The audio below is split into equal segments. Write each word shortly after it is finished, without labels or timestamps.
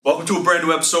to a brand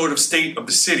new episode of State of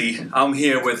the City. I'm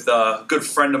here with a good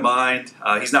friend of mine.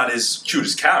 He's not as cute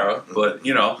as Kara, but,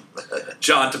 you know,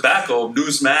 John Tobacco,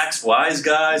 Newsmax, Wise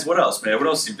Guys. What else, man? What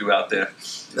else do you do out there?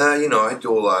 Nah, you know, I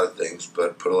do a lot of things,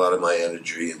 but put a lot of my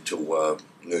energy into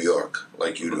New York,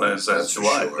 like you do. That's right.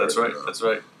 Sure. That's right. That's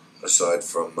right. Aside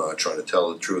from trying to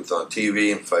tell the truth on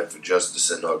TV and fight for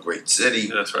justice in our great city.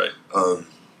 That's right.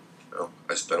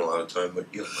 I spent a lot of time with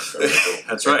you. My friend.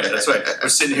 That's right. That's right. We're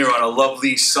sitting here on a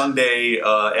lovely Sunday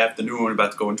afternoon,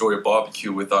 about to go enjoy a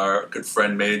barbecue with our good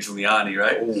friend Mayor Giuliani,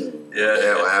 right? Oh,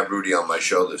 yeah. I have Rudy on my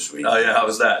show this week. Oh yeah, how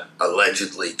was that?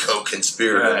 Allegedly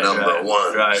co-conspirator number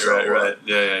one. Right.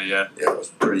 Yeah. Yeah, it was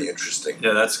pretty interesting.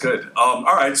 Yeah, that's good. All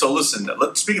right, so listen.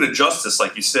 Speaking of justice,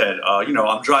 like you said,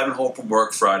 I'm driving home from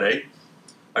work Friday.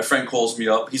 My friend calls me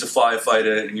up. He's a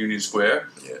firefighter in Union Square.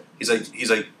 Yeah. He's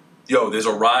like, yo, there's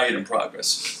a riot in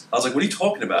progress. I was like, what are you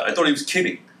talking about? I thought he was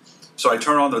kidding. So I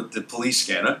turn on the police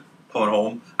scanner, pulling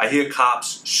home. I hear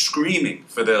cops screaming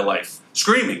for their life.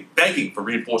 Screaming, begging for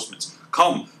reinforcements.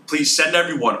 Come, please send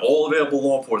everyone, all available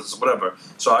law enforcement, whatever.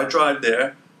 So I drive there.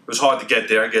 It was hard to get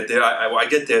there. I get there. I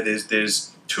get there.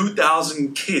 There's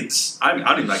 2,000 kids. I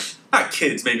don't even not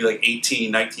kids, maybe like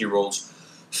 18, 19-year-olds,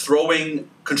 throwing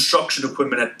construction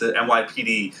equipment at the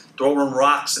NYPD, throwing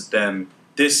rocks at them,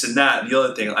 this and that and the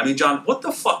other thing. I mean, John, what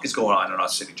the fuck is going on in our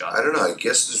city, John? I don't know. I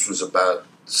guess this was about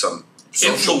some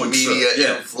social Influencer,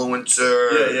 media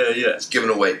influencer. Yeah. He's giving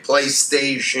away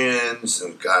PlayStations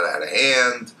and got out of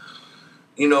hand.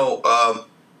 You know,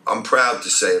 I'm proud to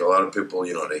say it. A lot of people,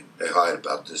 you know, they hide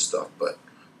about this stuff, but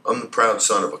I'm the proud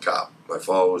son of a cop. My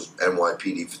father was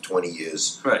NYPD for 20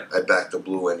 years. Right. I back the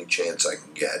blue any chance I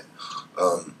can get.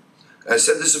 I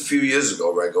said this a few years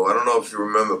ago, Rego. I don't know if you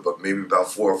remember, but maybe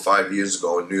about 4 or 5 years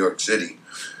ago in New York City,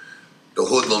 the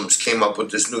hoodlums came up with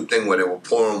this new thing where they were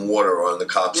pouring water on the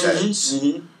cops' heads.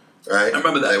 Mm-hmm. Right? I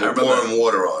remember that. They were pouring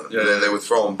water on them. Yeah. And then they were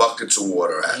throwing buckets of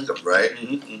water at them, right?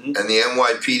 Mm-hmm. And the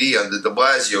NYPD under de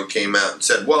Blasio came out and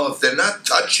said, well, if they're not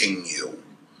touching you,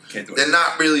 they're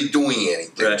not really doing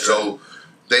anything. Right, so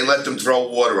they let them throw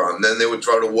water on them. Then they would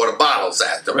throw the water bottles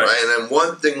at them, right? And then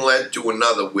one thing led to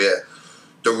another where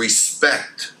the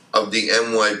respect of the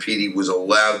NYPD was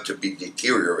allowed to be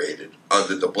deteriorated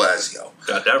under de Blasio.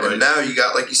 Got that right. And now you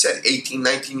got, like you said, 18,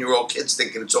 19-year-old kids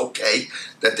thinking it's okay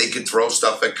that they can throw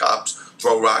stuff at cops,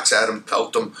 throw rocks at them,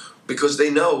 pelt them, because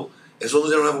they know as long as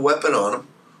they don't have a weapon on them,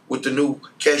 with the new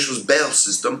cashless bail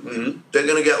system, they're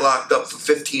going to get locked up for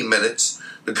 15 minutes.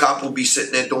 The cop will be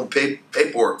sitting there doing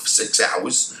paperwork for 6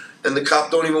 hours, and the cop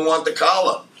don't even want the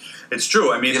collar. It's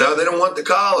true. I mean, they don't want the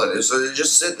collar, so they're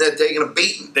just sitting there taking a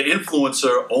beating. The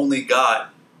influencer only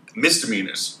got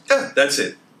misdemeanors. Yeah, that's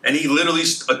it. And he literally,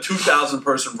 a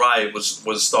 2,000-person riot was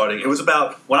starting. It was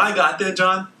about, when I got there,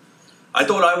 John, I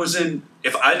thought I was in,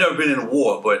 if I'd never been in a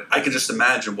war, but I could just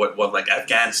imagine what like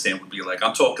Afghanistan would be like.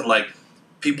 I'm talking like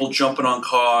people jumping on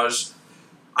cars.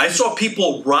 I saw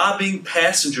people robbing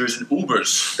passengers in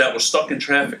Ubers that were stuck in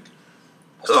traffic.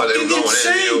 Oh, they were going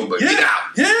in the Uber. Yeah. Get out.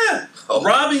 Yeah.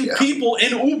 Robbing people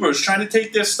in Ubers, trying to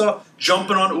take their stuff,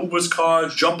 jumping on Uber's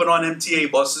cars, jumping on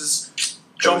MTA buses,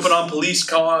 jumping on police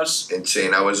cars.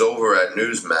 Insane. I was over at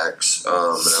Newsmax, and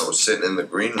I was sitting in the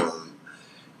green room,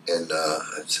 and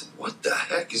I said, what the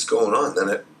heck is going on? Then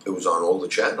it was on all the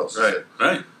channels.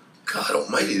 Right. God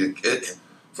almighty.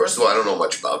 First of all, I don't know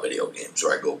much about video games,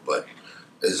 but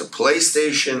there's a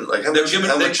PlayStation. Like, how much is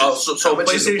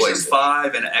PlayStation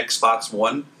 5 and Xbox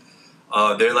One,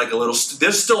 they're like a little.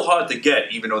 They're still hard to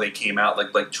get, even though they came out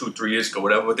like 2-3 years ago,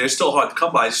 whatever. But they're still hard to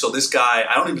come by. So this guy,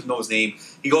 I don't even know his name.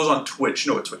 He goes on Twitch.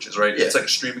 You know what Twitch is, right? Yeah. It's like a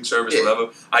streaming service,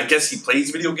 whatever. I guess he plays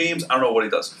video games. I don't know what he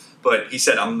does, but he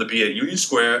said, "I'm going to be at Union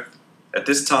Square at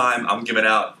this time. I'm giving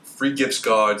out free gift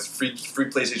cards, free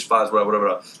PlayStation 5s,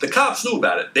 whatever." The cops knew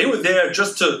about it. They were there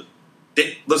just to.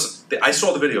 I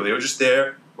saw the video. They were just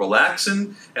there,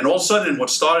 relaxing, and all of a sudden, what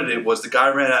started it was the guy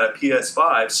ran out of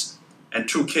PS5s, and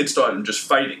 2 kids started just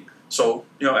fighting. So,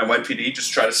 NYPD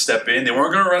just tried to step in. They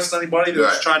weren't going to arrest anybody. They were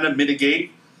just trying to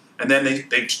mitigate, and then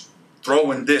they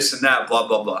throw in this and that, blah,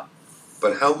 blah, blah.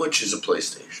 But how much is a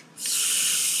PlayStation?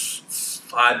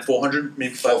 400,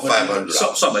 maybe 500.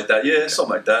 Something like that. Yeah,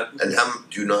 something like that. And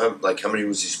do you know how many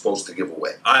was he supposed to give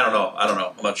away? I don't know.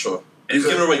 I'm not sure. And he's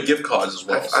giving away gift cards as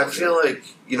well. I feel like,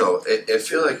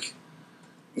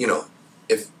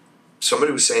 if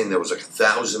somebody was saying there was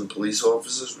 1,000 police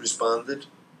officers responded.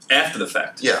 After the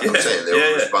fact. Yeah, I'm saying they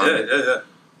were responding. Yeah.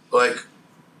 Like,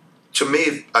 to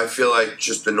me, I feel like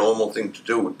just the normal thing to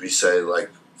do would be say, like,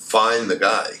 find the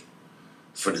guy.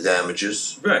 for the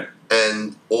damages. Right.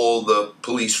 And all the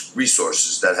police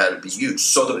resources that had to be used.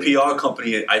 So the PR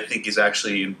company, I think, is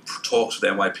actually in talks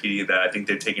with NYPD that I think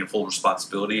they're taking full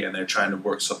responsibility and they're trying to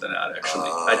work something out. Actually,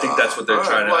 I think that's what they're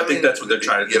trying to. I think that's what they're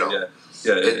trying to do.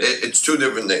 It's two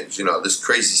different things. This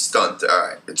crazy stunt. All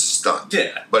right, it's a stunt.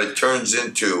 Yeah. But it turns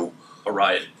into a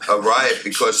riot. A riot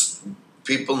because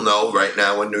people know right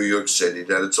now in New York City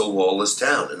that it's a lawless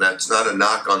town, and that's not a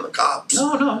knock on the cops.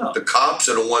 No. The cops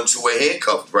are the ones who are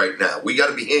handcuffed right now. We got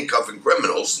to be handcuffing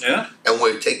criminals, and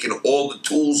we're taking all the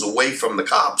tools away from the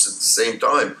cops at the same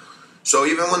time. So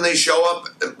even when they show up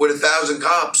with 1,000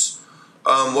 cops,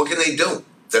 what can they do?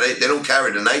 They don't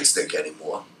carry the nightstick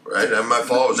anymore, right? And my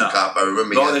father was a cop. I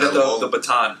remember they had the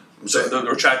baton. So the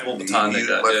retractable baton.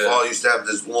 My father used to have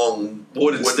this long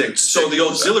wooden stick. So the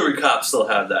auxiliary cops still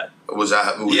have that. It was a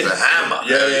hammer.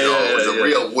 It was a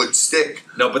real wood stick.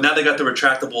 No, but now they got the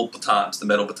retractable batons, the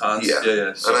metal batons.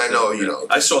 Yeah. So, and I know,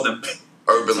 I saw them.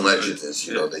 Urban legend is,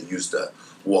 they use the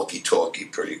walkie-talkie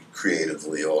pretty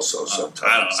creatively also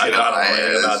sometimes. I don't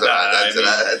know about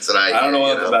that. That's what I don't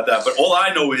know about that. But all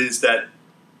I know is that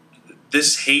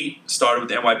this hate started with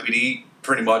the NYPD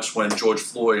pretty much when George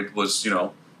Floyd was,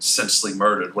 senselessly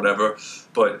murdered, whatever.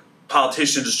 But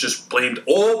politicians just blamed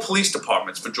all police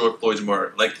departments for George Floyd's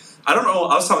murder. Like, I don't know.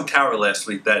 I was telling Kara last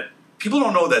week that people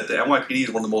don't know that the NYPD is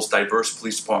one of the most diverse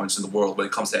police departments in the world when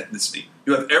it comes to ethnicity.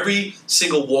 You have every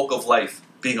single walk of life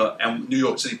being a New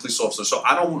York City police officer. So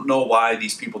I don't know why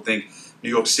these people think New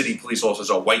York City police officers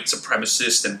are white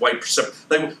supremacists and white...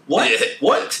 Like, what? Yeah.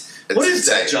 What? What is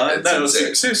that, John? No,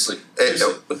 seriously.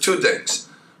 Two things.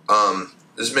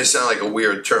 This may sound like a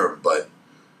weird term, but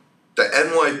the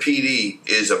NYPD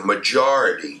is a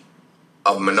majority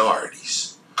of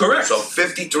minorities. Correct. So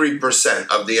 53%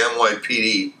 of the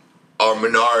NYPD are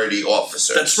minority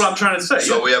officers. That's what I'm trying to say.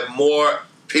 So we have more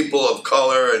people of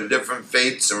color and different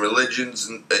faiths and religions,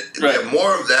 and we have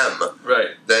more of them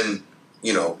than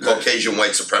Caucasian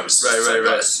white supremacists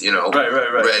like us.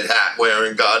 Red hat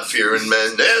wearing, God fearing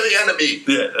men. They're the enemy.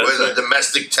 Yeah, we're the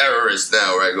domestic terrorists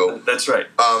now. Rego. That's right.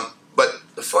 But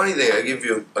the funny thing, I'll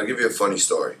give you a funny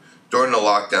story. During the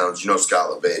lockdowns,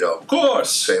 Scott Lebedo, of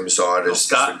course, famous artist,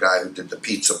 the guy who did the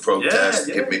pizza protest,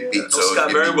 give me pizza,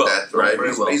 give me death, right?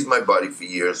 He's my buddy for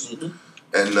years,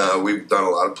 and we've done a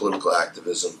lot of political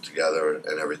activism together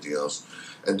and everything else.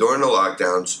 And during the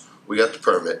lockdowns, we got the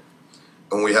permit,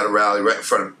 and we had a rally right in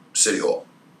front of City Hall,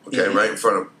 right in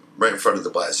front of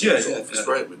the Blasio's office,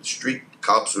 right, with the street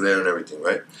cops were there and everything,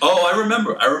 right? Oh, I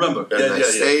remember. And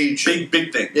stage,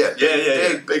 big thing.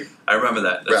 Big. I remember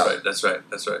that. That's right.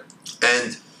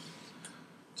 And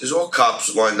there's all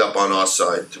cops lined up on our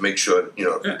side to make sure,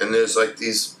 and there's like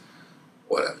these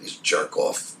jerk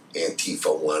off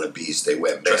Antifa wannabes. They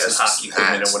wear masks and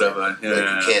hats, or whatever.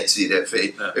 You can't see their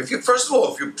face. If first of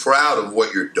all, if you're proud of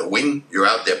what you're doing, you're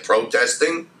out there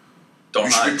protesting. You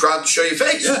should be proud to show your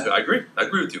face. Yeah, I agree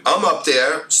with you. I'm up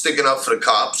there sticking up for the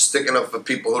cops, sticking up for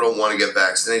people who don't want to get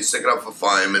vaccinated, sticking up for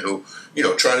firemen who,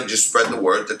 trying to just spread the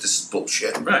word that this is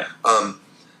bullshit. Right.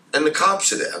 And the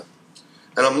cops are there.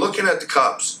 And I'm looking at the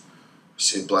cops. I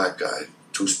see a black guy,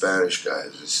 two Spanish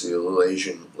guys. I see a little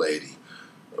Asian lady.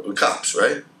 The cops,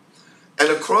 right? And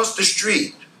across the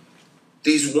street,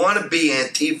 these wannabe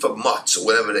Antifa mutts or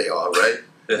whatever they are, right?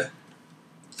 Yeah.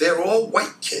 They're all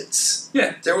white kids.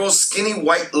 Yeah. They're all skinny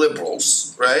white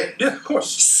liberals, right? Yeah, of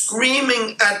course.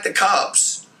 Screaming at the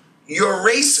cops, "You're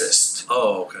racist."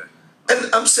 Oh, okay.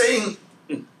 And I'm saying,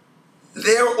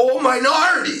 they're all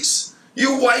minorities.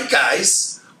 You white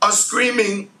guys are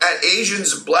screaming at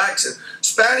Asians and blacks and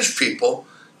Spanish people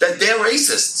that they're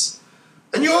racists.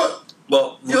 And you're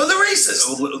the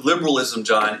racist. Liberalism,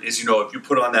 John, is, if you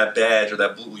put on that badge or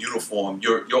that blue uniform,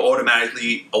 you're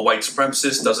automatically a white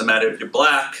supremacist. Doesn't matter if you're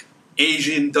black,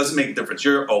 Asian, doesn't make a difference.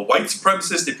 You're a white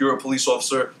supremacist if you're a police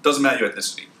officer. Doesn't matter your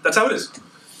ethnicity. That's how it is.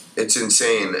 It's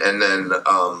insane. And then,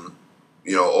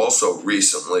 also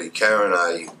recently, Karen and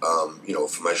I,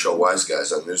 for my show Wise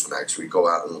Guys on Newsmax, we go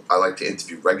out and I like to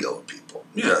interview regular people.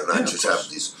 Not just have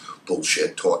these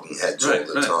bullshit talking heads all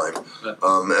the time.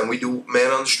 Right. And we do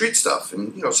man on the street stuff.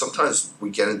 And, sometimes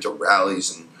we get into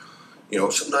rallies and,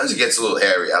 sometimes it gets a little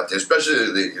hairy out there, especially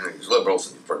the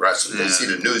liberals and the progressives. They see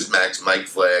the Newsmax mic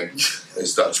flag, they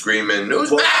start screaming,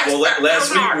 Newsmax! Well,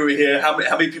 last week we were here, how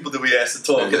many people did we ask to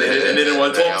talk? And they didn't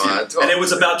want to talk to you. And it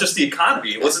was about just the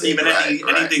economy. It wasn't even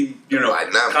anything,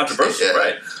 controversial,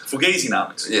 right?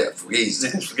 Fugazi-nomics. Yeah,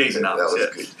 Fugazi. Fugazi-nomics,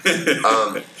 that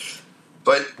was good.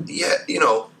 But,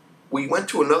 we went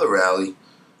to another rally,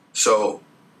 so,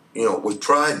 with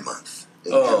Pride Month.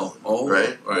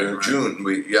 Right? June,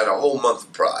 we had a whole month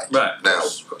of Pride. Right. Now,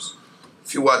 of course.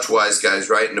 if you watch Wise Guys,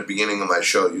 right in the beginning of my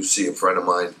show, you see a friend of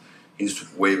mine.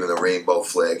 He's waving the rainbow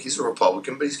flag. He's a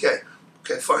Republican, but he's gay.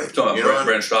 Okay, fine. You know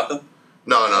Brand Straka?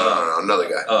 No, another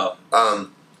guy.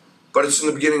 But it's in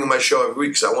the beginning of my show every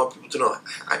week because I want people to know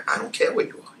I don't care what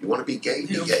you are. You want to be gay?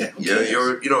 Be gay.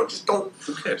 Just don't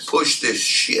push this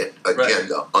shit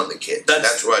agenda on the kids.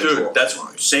 That's where I draw. That's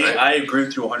saying right? I agree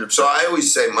with you 100%. So I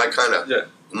always say my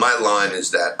line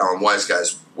is that Wise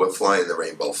Guys, we're flying the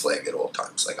rainbow flag at all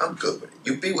times. Like, I'm good with it.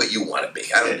 You be what you want to be.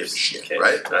 I don't give a shit,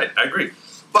 right? I agree.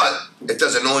 But it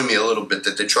does annoy me a little bit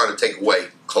that they're trying to take away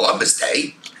Columbus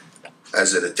Day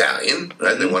as an Italian,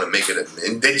 right? They want to make it an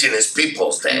Indigenous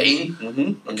Peoples Day,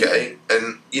 okay?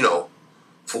 And,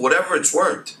 for whatever it's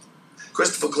worth,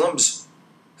 Christopher Columbus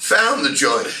found the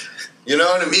joint. You know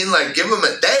what I mean? Like, give him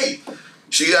a day.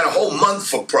 So you got a whole month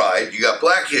for Pride. You got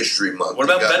Black History Month. What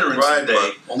about Veterans Day?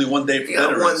 Month. Only 1 day for veterans.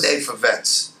 You got 1 day for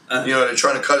vets. They're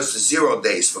trying to cut us to 0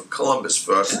 days for Columbus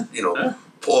for us,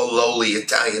 poor, lowly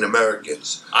Italian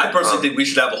Americans. I personally think we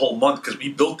should have a whole month because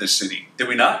we built this city. Did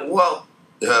we not? Well,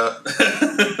 did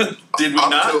we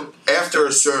not? After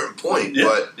a certain point,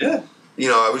 but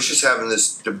I was just having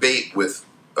this debate with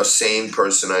a sane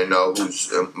person I know who's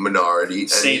a minority,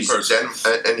 and he's a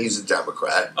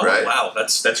Democrat. Oh right? Wow,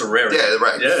 that's a rarity. Yeah,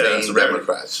 right. Yeah, that's a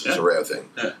Democrats. It's a rare thing.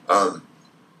 Yeah.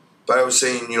 But I was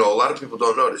saying, a lot of people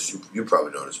don't notice. You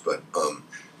probably noticed, but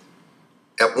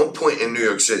at one point in New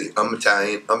York City, I'm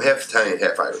Italian. I'm half Italian,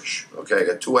 half Irish. Okay, I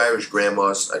got 2 Irish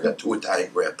grandmas. I got 2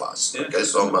 Italian grandpas. Okay,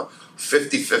 so I'm a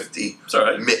 50-50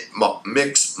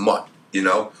 mixed mutt. And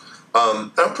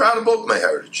I'm proud of both my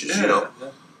heritages.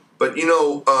 But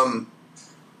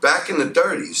back in the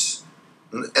 30s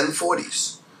and the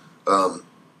 40s,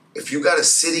 if you got a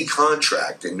city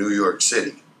contract in New York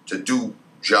City to do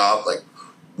job like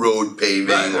road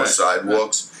paving or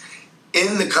sidewalks,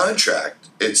 in the contract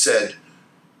it said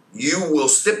you will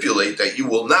stipulate that you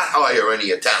will not hire any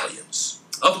Italians.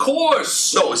 Of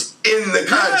course. No, it's in the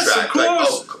contract. Yes, of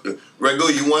course. Like,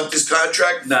 Rego, you want this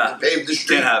contract to pave the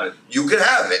street? Can't have it. You can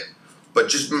have it, but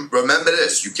just remember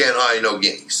this: you can't hire no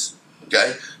guineas.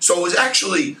 Okay, so it was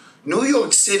actually New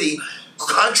York City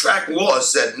contract law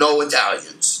said no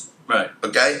Italians. Right.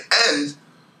 Okay, and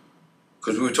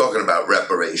because we were talking about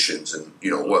reparations and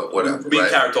whatever. Me and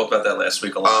Kara talked about that last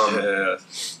week a lot.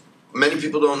 Many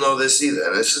people don't know this either,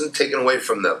 and this isn't taken away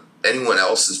from anyone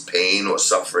else's pain or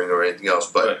suffering or anything else,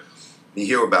 but you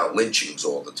hear about lynchings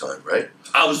all the time, right?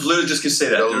 I was literally just going to say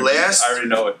that. I already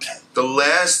know it. The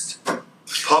last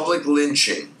public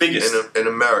lynching in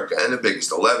America, and the biggest,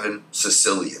 11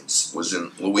 Sicilians, was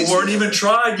in Louisiana. Who weren't even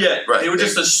tried yet. Right. They were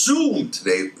just assumed.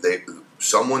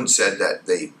 Someone said that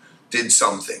they did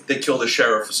something. They killed a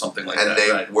sheriff or something like that. And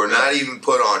they were not even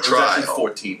put on trial. It was actually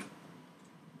 14.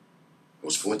 It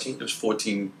was 14? It was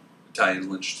 14 Italians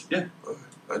lynched. Yeah.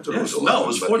 I thought it was 11. No, it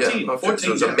was 14. 14. So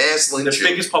it was a mass lynching. The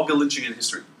biggest public lynching in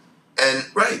history. And,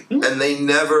 and they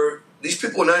never, these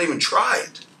people were not even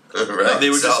tried. Right? No, they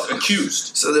were just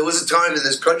accused. So there was a time in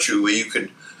this country where you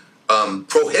could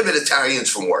prohibit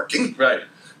Italians from working. Right.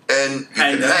 And you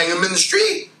could hang them in the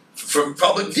street for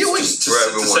public viewing for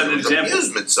everyone. To set an example.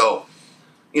 Amusement. So,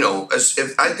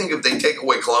 I think if they take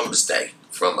away Columbus Day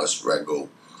from us, Regu,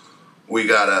 we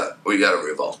gotta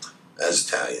revolt as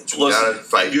Italians. We gotta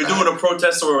fight. If you're doing a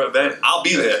protest or event, I'll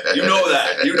be there. You know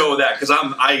that because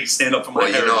I stand up for my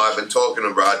heritage. I've been talking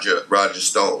to Roger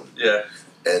Stone. Yeah.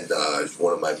 And he's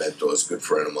one of my mentors, good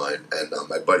friend of mine, and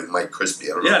my buddy Mike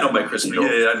Crispy. I know Mike Crispy.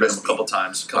 I met him a couple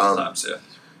times. Yeah.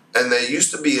 And there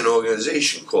used to be an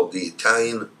organization called the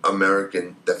Italian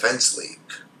American Defense League.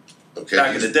 Okay.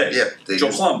 Back in the day. Yeah. Joe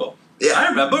Colombo. Yeah. I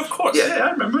remember, of course. Yeah,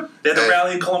 I remember. They had a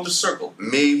rally in Columbus Circle.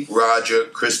 Me, Roger,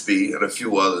 Crispy, and a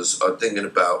few others are thinking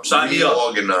about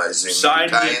reorganizing the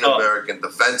Italian American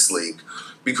Defense League.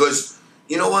 Because,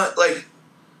 you know what? Like,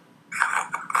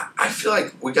 I feel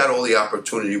like we got all the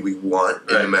opportunity we want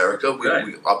in America.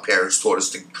 Our parents taught us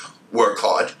to work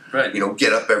hard. Right.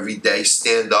 Get up every day,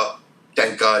 stand up,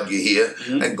 thank God you're here,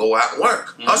 and go out and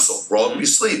work. Hustle, roll up your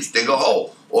sleeves, dig a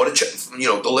hole, order,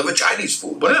 deliver Chinese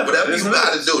food. Whatever you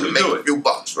got to do to make a few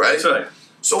bucks, right? That's right.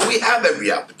 So we have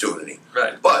every opportunity.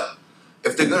 Right. But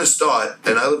if they're going to start,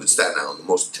 and I live in Staten Island, the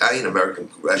most Italian-American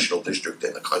congressional district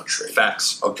in the country.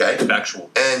 Facts. Okay? Factual.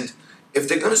 And if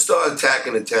they're going to start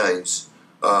attacking Italians,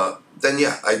 then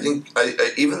I think,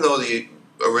 even though the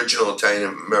original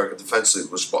Italian-American Defense League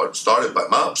was started by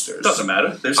mobsters. Doesn't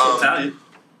matter. They're still Italian.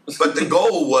 But the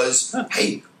goal was,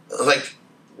 hey, like,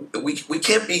 we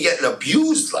can't be getting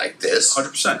abused like this.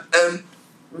 100%. And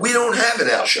we don't have an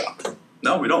Al Sharpton.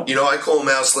 No, we don't. I call him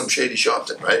Al Slim Shady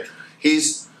Sharpton, right?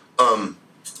 He's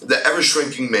the ever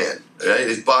shrinking man. Right?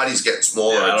 His body's getting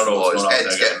smaller and smaller. His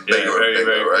head's getting bigger and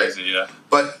bigger. Right? Crazy, yeah.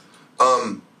 But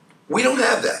we don't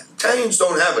have that. Italians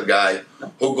don't have a guy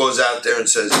who goes out there and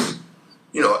says,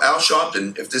 Al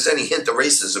Sharpton, if there's any hint of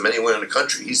racism anywhere in the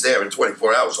country, he's there in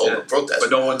 24 hours holding a protest. But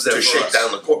no one's there to for shake us.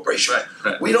 down the corporation.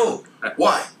 Right. We don't. Right.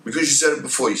 Why? Because you said it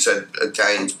before. You said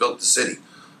Italians built the city.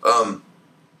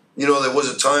 There was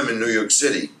a time in New York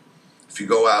City, if you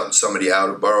go out in some of the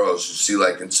outer boroughs, you see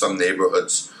like in some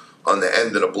neighborhoods, on the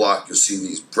end of the block, you'll see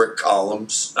these brick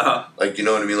columns. Uh-huh. Like, you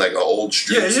know what I mean? Like an old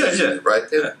street. Yeah. Right?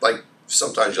 Yeah. Like,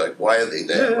 sometimes you're like, why are they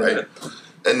there, right? Yeah.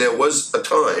 And there was a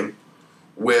time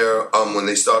where when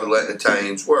they started letting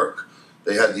Italians work,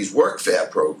 they had these work fair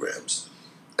programs.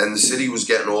 And the city was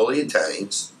getting all the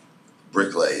Italians,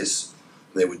 bricklayers,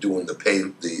 and they were doing the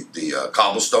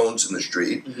cobblestones in the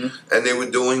street, and they were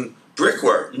doing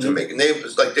brickwork to make it. It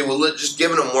was like they were just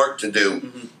giving them work to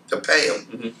do to pay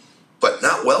them, but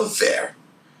not welfare.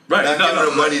 Right. Not giving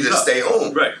them money to stay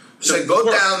home. Right. So go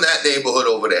down that neighborhood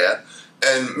over there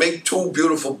and make 2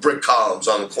 beautiful brick columns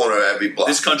on the corner of every block.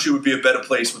 This country would be a better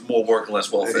place with more work and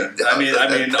less welfare. I mean,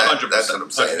 100%. That's what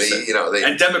I'm saying. 100%.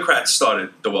 And Democrats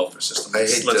started the welfare system.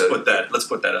 Let's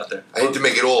put that out there. I hate to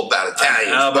make it all about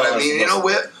Italians, but I mean,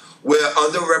 we're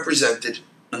underrepresented.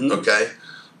 Okay,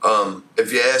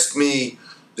 if you ask me,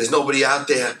 there's nobody out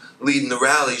there leading the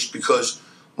rallies because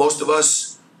most of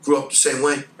us grew up the same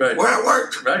way. Right. We're at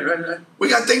work. Right. We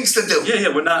got things to do. Yeah.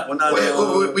 We're not. We don't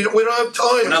have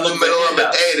time in the middle of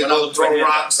the day to go throw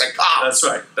rocks at cops. That's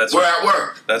right. We're at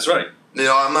work. That's right.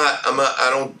 I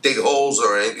don't dig holes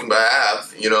or anything, but I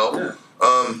have. Yeah.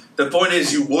 The point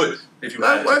is, you would if you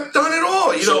had. I've done it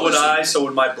all. So would I. So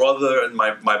would my brother and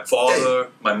my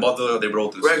father, my mother. They were all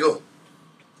through. Rego.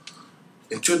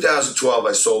 In 2012,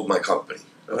 I sold my company.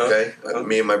 Okay,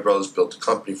 me and my brothers built a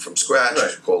company from scratch.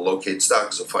 It's called Locate Stock.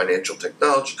 It's a financial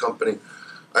technology company.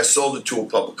 I sold it to a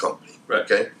public company. Right.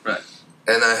 Okay, right.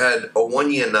 And I had a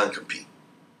 1-year non-compete.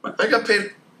 Right. I got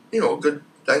paid, good.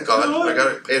 Thank God, I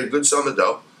got paid a good sum of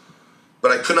dough.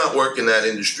 But I could not work in that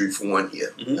industry for 1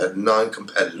 year. I had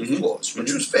non-competitive clause,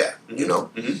 which was fair.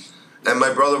 And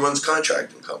my brother runs a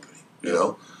contracting company. And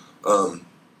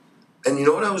you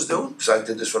know what I was doing? Because I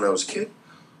did this when I was a kid.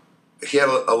 He had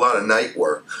a lot of night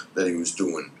work that he was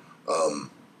doing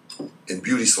in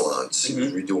beauty salons. He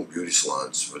was redoing beauty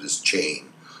salons for this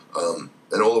chain.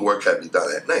 And all the work had to be done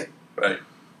at night. Right.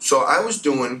 So I was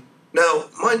doing,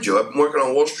 now, mind you, I've been working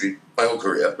on Wall Street my whole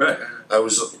career. Right. I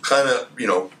was kind of,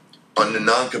 on the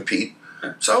non-compete.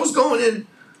 So I was going in,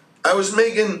 I was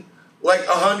making like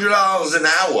 $100 an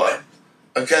hour,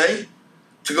 okay,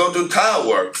 to go do tile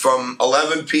work from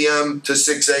 11 p.m. to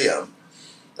 6 a.m.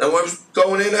 And I was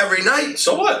going in every night.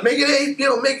 So what? Making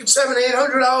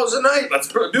 $700-800 a night. That's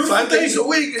beautiful. 5 days a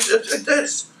week. It's like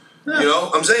this. Yeah.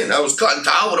 I'm saying I was cutting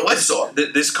tile with a wet saw.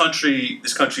 This country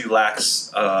lacks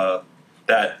that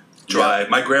drive. Yeah.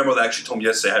 My grandmother actually told me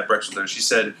yesterday. I had breakfast with her. She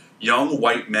said, "Young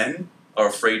white men are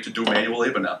afraid to do manual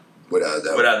labor now." Without a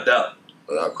doubt. Without a doubt.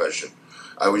 Without question.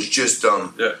 I was just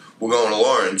we're going to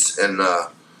Lawrence, and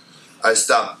I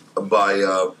stopped by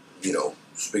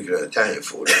speaking of Italian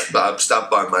food, I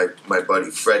stopped by my buddy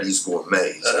Freddie's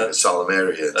Gourmet. It's like a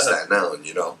Salameria in Staten Island,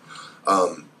 and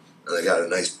I got a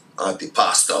nice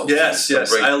antipasto. Yes.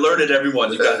 I alerted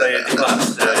everyone. You got the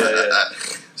antipasto. Yeah.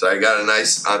 So I got a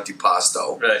nice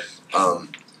antipasto. Right.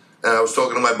 And I was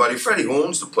talking to my buddy Freddie, who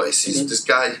owns the place. He's this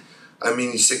guy. I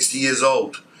mean, he's 60 years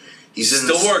old. He's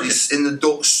working. He's in the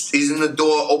door. He's in the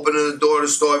door, opening the door of the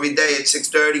store every day at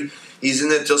 6:30. He's in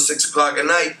there till 6 o'clock at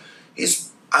night. He's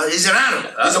an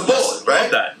animal. He's a bullet, right?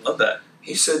 Love that.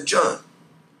 He said, "John,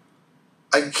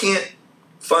 I can't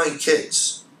find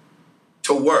kids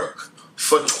to work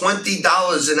for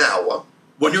 $20 an hour.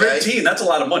 When you're 18, that's a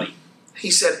lot of money."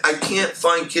 He said, "I can't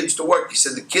find kids to work." He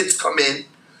said, "The kids come in,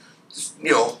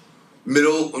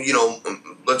 middle,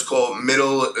 let's call it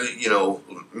middle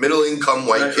income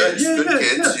white kids, good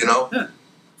kids, Yeah.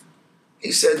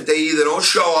 He said they either don't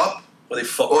show up,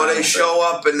 or they show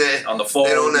up and on the phone,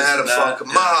 they don't know how to fucking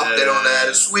mop, they don't know how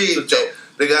to sweep.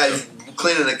 The guy's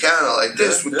cleaning the counter like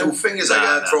this with 2 fingers. I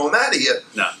gotta throw him out of here."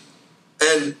 No.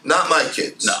 And not my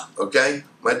kids. No. Okay?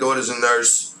 My daughter's a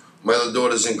nurse. My other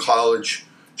daughter's in college.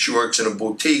 She works in a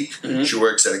boutique. She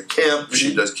works at a camp.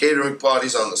 She does catering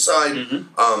parties on the side.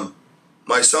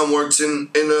 My son works in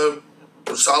a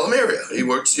solemn area. He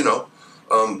works,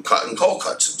 cutting coal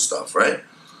cuts and stuff, right?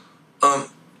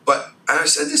 But I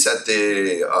said this at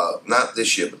the, not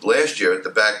this year, but last year at the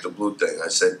Back to Blue thing. I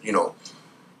said,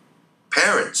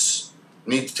 parents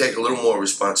need to take a little more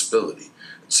responsibility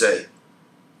and say,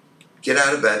 get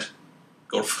out of bed.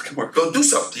 Go to fucking work. Go do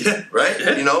something. Yeah. Right?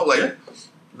 Yeah.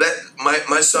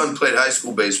 my son played high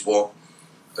school baseball.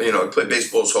 He played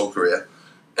baseball his whole career,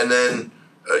 and then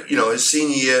his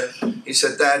senior year, he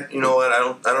said, "Dad, you know what? I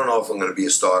don't know if I'm going to be a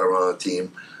starter on a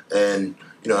team, and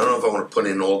I don't know if I want to put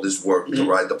in all this work to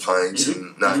ride the pines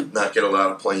and not get a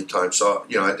lot of playing time. So I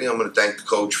think I'm going to thank the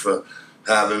coach for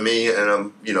having me."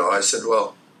 And I said,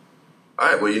 "Well, all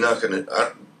right. Well, you're not going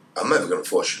to. I'm never going to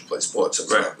force you to play sports.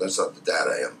 That's not the dad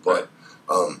I am. But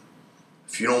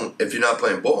if you're not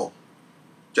playing ball,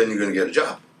 then you're going to get a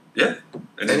job." Yeah.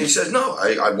 And he says, "No,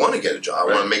 I want to get a job.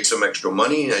 I want to make some extra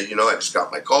money. I just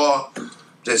got my car,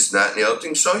 this, and that, and the other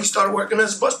thing." So he started working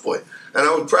as a busboy. And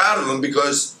I was proud of him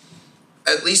because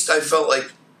at least I felt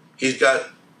like he's got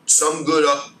some good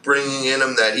upbringing in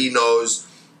him that he knows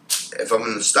if I'm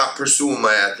going to stop pursuing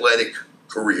my athletic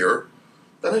career,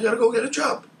 then I got to go get a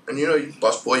job. And, you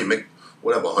busboy, you make,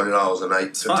 whatever, $100 a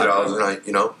night, $50 a night,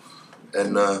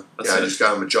 And, I just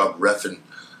got him a job reffing.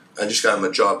 I just got him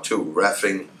a job, too,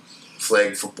 reffing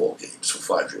flag football games for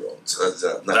 5-year-olds.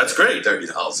 That's great.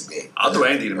 $30 a game. I'll do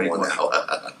anything to make money.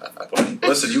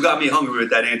 Listen, you got me hungry with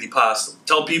that antipasta.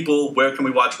 Tell people, where can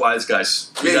we watch Wise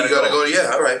Guys? You gotta go.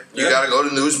 Yeah, all right. You gotta go to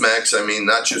Newsmax. I mean,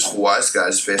 not just for Wise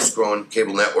Guys, fastest growing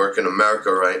cable network in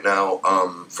America right now.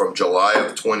 From July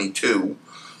of 22,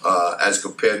 as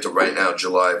compared to right now,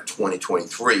 July of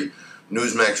 2023,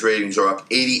 Newsmax ratings are up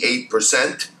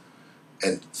 88%.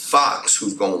 And Fox,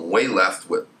 who's going way left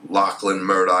with Lachlan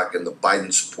Murdoch and the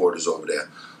Biden supporters over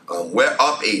there, we're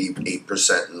up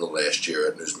 88% in the last year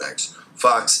at Newsmax.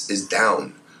 Fox is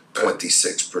down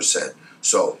 26%.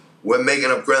 So we're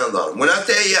making up ground on them. We're not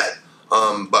there yet,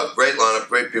 but great lineup,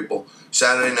 great people.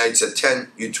 Saturday nights at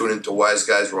 10, you tune into Wise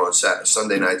Guys. We're on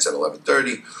Sunday nights at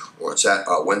 11:30. We're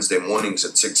on Wednesday mornings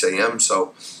at 6 a.m.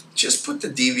 So just put the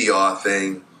DVR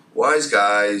thing, Wise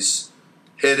Guys,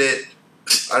 hit it.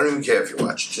 I don't even care if you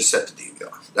watch. Just set the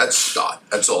DVR. That's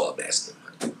all I'm asking.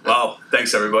 Well,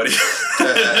 thanks, everybody.